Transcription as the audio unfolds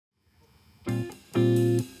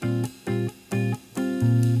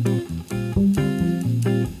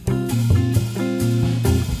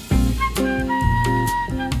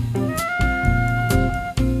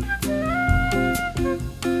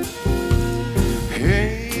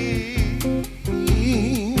Hey,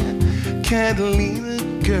 Catalina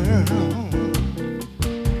girl,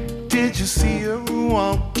 did you see her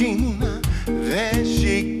walking? There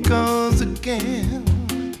she goes again.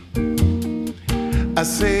 I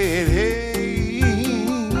said, hey,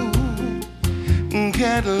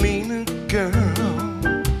 Catalina girl,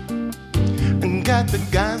 got the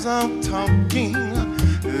guys all talking.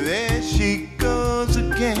 There she goes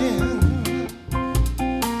again.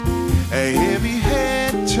 Every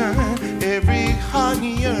head turn, every heart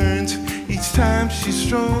yearns each time she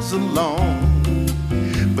strolls along.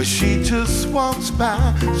 But she just walks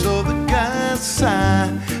by, so the guys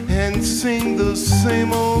sigh and sing the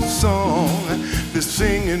same old song. They're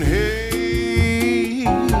singing, hey,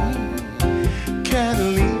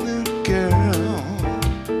 Catalina girl,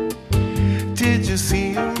 did you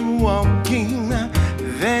see her walking?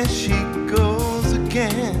 There she goes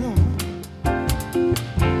again.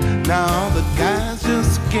 Now all the guys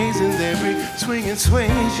just gazing, every swing and sway.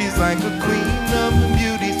 She's like a queen of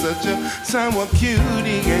beauty, such a sidewalk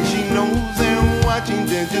cutie. And she knows they're watching,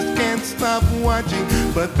 they just can't stop watching.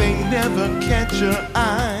 But they never catch her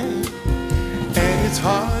eye. And it's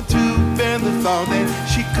hard to bear the thought that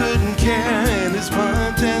she couldn't care. And as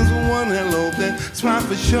much as one hello, that smile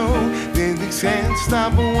for show. Then they can't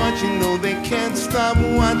stop watching, no they can't stop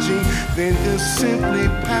watching. Then just simply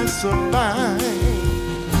pass her by.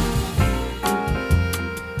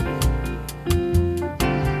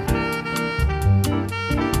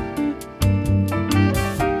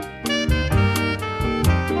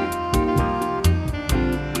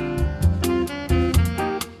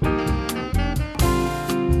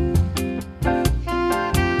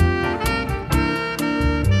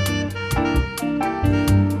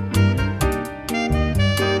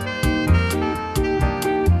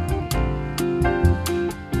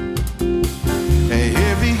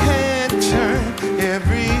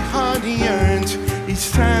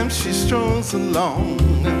 Each time she strolls along,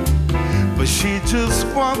 but she just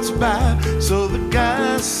walks by, so the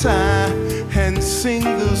guys sigh and sing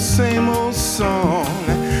the same old song.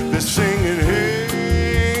 They're singing,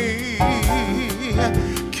 hey,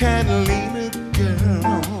 Catalina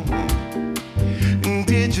girl,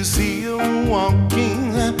 did you see her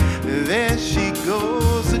walking? There she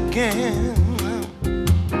goes again.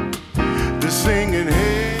 They're singing,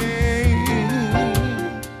 hey,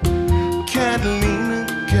 Catalina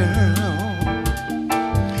girl,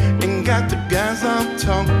 and got the guys all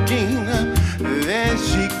talking. There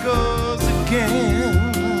she goes again.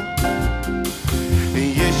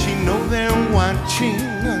 And yes, she know they're watching,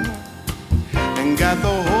 and got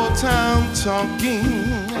the whole town talking.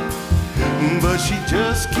 But she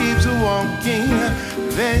just keeps walking.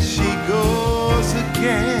 There she goes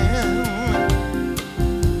again.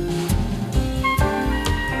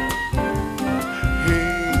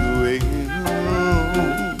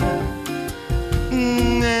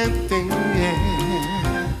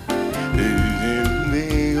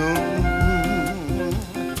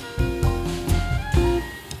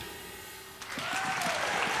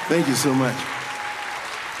 Thank you so much.